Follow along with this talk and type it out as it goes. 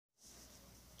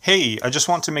Hey, I just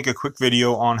want to make a quick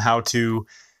video on how to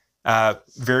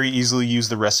very easily use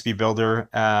the recipe builder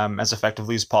as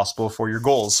effectively as possible for your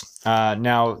goals.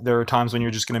 Now, there are times when you're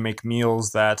just going to make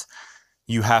meals that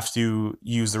you have to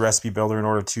use the recipe builder in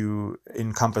order to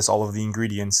encompass all of the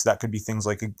ingredients. That could be things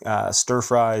like stir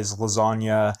fries,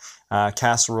 lasagna,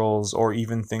 casseroles, or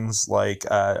even things like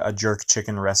a jerk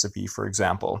chicken recipe, for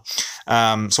example.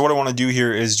 So what I want to do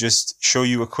here is just show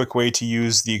you a quick way to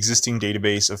use the existing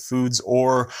database of foods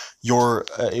or your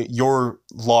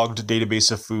logged database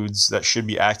of foods that should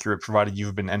be accurate provided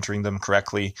you've been entering them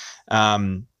correctly.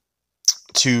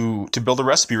 To build a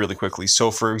recipe really quickly.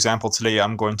 So for example, today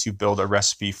I'm going to build a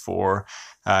recipe for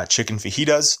chicken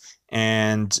fajitas,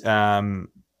 and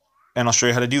I'll show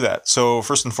you how to do that. So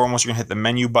first and foremost, you're gonna hit the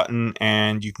menu button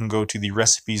and you can go to the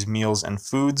recipes, meals, and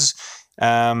foods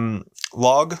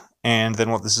log. And then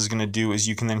what this is gonna do is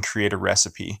you can then create a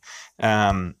recipe.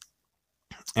 And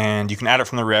you can add it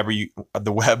from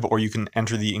the web, or you can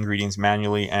enter the ingredients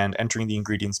manually, and entering the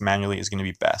ingredients manually is gonna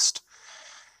be best.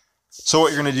 So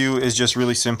what you're going to do is just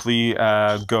really simply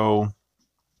I'm going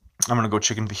to go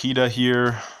chicken fajita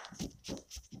here,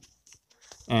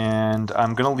 and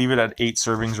I'm going to leave it at 8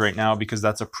 servings right now because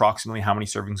that's approximately how many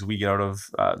servings we get out of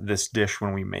this dish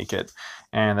when we make it.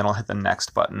 And then I'll hit the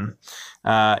next button.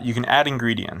 You can add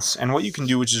ingredients, and what you can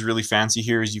do, which is really fancy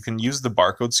here, is you can use the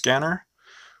barcode scanner,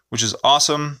 which is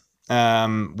awesome.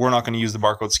 We're not going to use the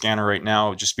barcode scanner right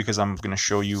now just because I'm going to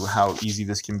show you how easy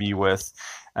this can be with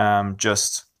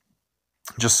just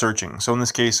searching. So in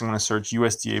this case, I'm going to search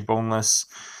USDA boneless,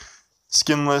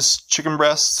 skinless chicken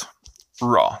breast,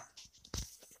 raw.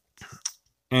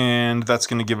 And that's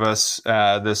going to give us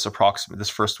this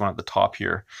first one at the top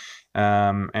here.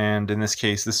 And in this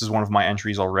case, this is one of my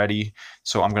entries already.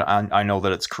 So I know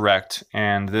that it's correct.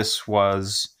 And this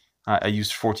was, I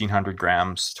used 1,400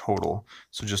 grams total.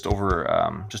 So just over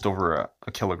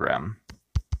a kilogram.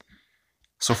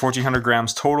 So 1,400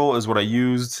 grams total is what I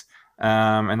used.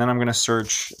 And then I'm going to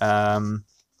search Old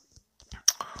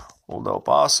El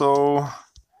Paso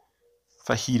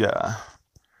fajita,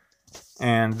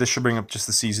 and this should bring up just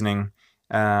the seasoning,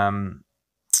 and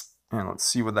let's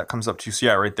see what that comes up to. So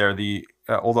yeah, right there, the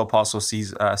Old El Paso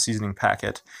seasoning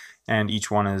packet, and each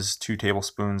one is 2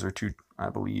 tablespoons, or 2, I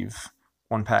believe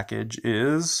one package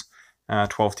is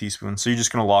 12 teaspoons. So you're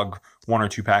just going to log 1 or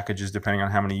 2 packages depending on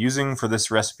how many you're using. For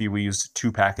this recipe, we used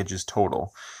 2 packages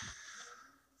total.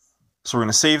 So we're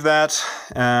going to save that,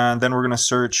 and then we're going to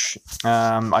search.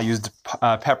 I used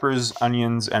peppers,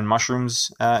 onions, and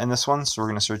mushrooms in this one. So we're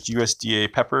going to search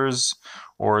USDA peppers,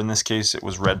 or in this case, it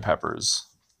was red peppers.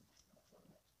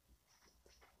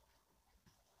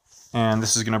 And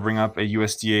this is going to bring up a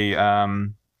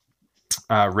USDA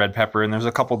red pepper, and there's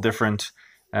a couple different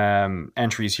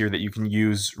entries here that you can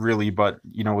use, really, but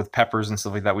with peppers and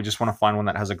stuff like that, we just want to find one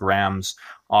that has a grams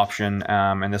option,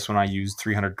 and this one I used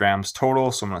 300 grams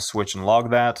total, so I'm going to switch and log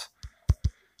that.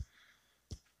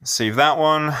 Save that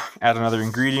one, add another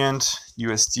ingredient.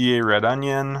 USDA red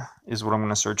onion is what I'm going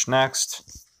to search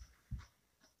next,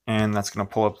 and that's going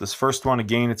to pull up this first one.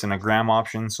 Again, it's in a gram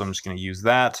option, so I'm just going to use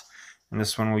that, and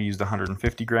this one we used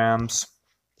 150 grams.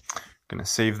 I'm going to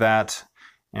save that.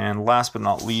 And last but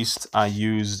not least, I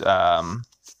used white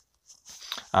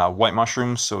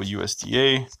mushrooms, so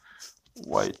USDA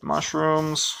white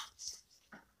mushrooms.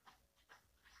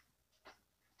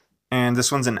 And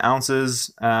this one's in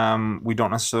ounces. We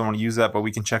don't necessarily want to use that, but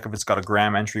we can check if it's got a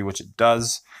gram entry, which it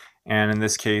does. And in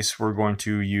this case, we're going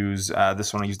to use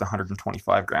this one. I used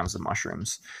 125 grams of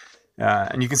mushrooms.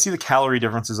 And you can see the calorie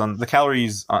differences the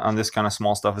calories on this kind of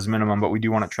small stuff is minimum, but we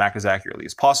do want to track as accurately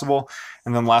as possible.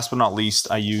 And then last but not least,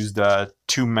 I used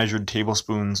 2 measured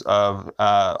tablespoons of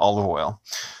olive oil.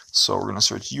 So we're going to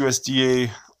search USDA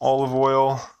olive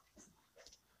oil,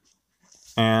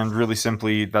 and really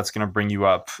simply, that's going to bring you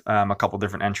up a couple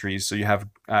different entries. So you have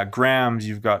grams,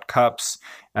 you've got cups,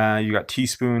 you got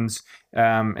teaspoons.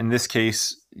 In this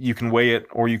case, you can weigh it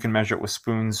or you can measure it with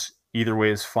spoons. Either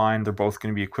way is fine. They're both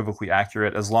going to be equivocally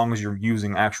accurate as long as you're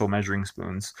using actual measuring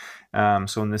spoons.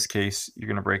 So in this case, you're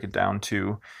going to break it down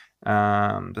to,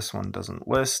 this one doesn't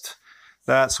list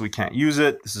that, so we can't use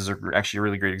it. This is actually a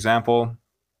really great example.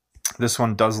 This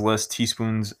one does list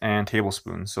teaspoons and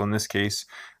tablespoons. So in this case,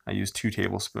 I used 2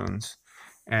 tablespoons.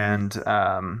 And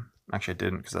actually I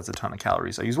didn't, because that's a ton of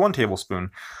calories. I used 1 tablespoon.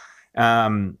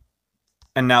 And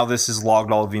now this has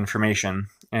logged all of the information,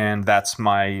 and that's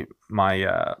my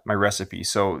recipe.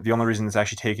 So the only reason it's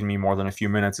actually taken me more than a few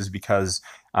minutes is because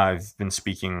I've been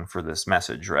speaking for this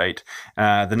message, right?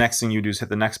 The next thing you do is hit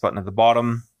the next button at the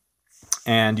bottom,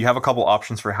 and you have a couple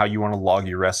options for how you want to log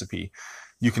your recipe.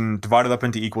 You can divide it up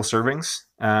into equal servings,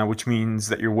 which means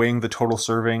that you're weighing the total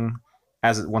serving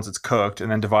once it's cooked,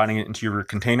 and then dividing it into your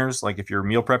containers. Like if you're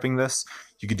meal prepping this,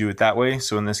 you could do it that way.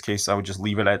 So in this case, I would just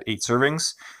leave it at 8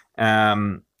 servings.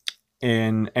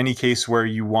 In any case where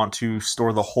you want to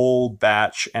store the whole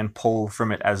batch and pull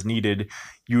from it as needed,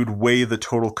 you would weigh the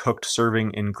total cooked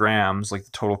serving in grams, like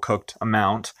the total cooked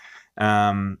amount.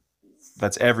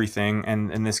 That's everything,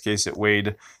 and in this case, it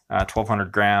weighed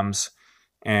 1,200 grams,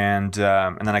 and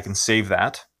then I can save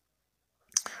that.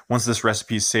 Once this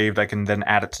recipe is saved, I can then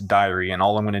add it to diary, and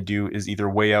all I'm going to do is either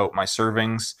weigh out my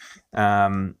servings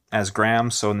as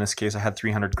grams. So in this case, I had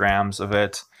 300 grams of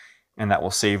it, and that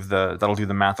will that'll do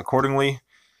the math accordingly.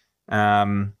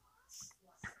 And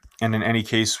in any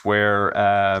case where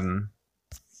I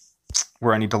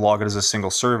need to log it as a single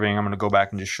serving, I'm going to go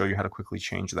back and just show you how to quickly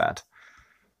change that.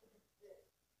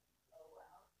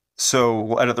 So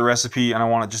we'll edit the recipe, and I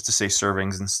want it just to say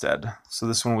servings instead. So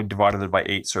this one we divided it by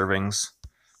 8 servings.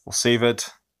 We'll save it.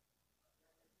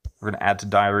 We're going to add to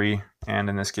diary, and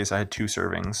in this case I had 2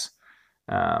 servings,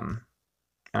 and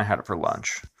I had it for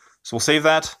lunch. So we'll save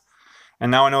that,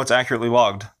 and now I know it's accurately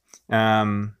logged.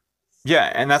 Yeah,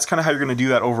 and that's kind of how you're going to do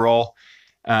that overall.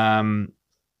 Let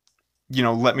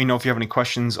me know if you have any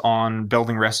questions on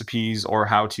building recipes or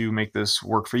how to make this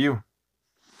work for you.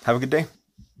 Have a good day.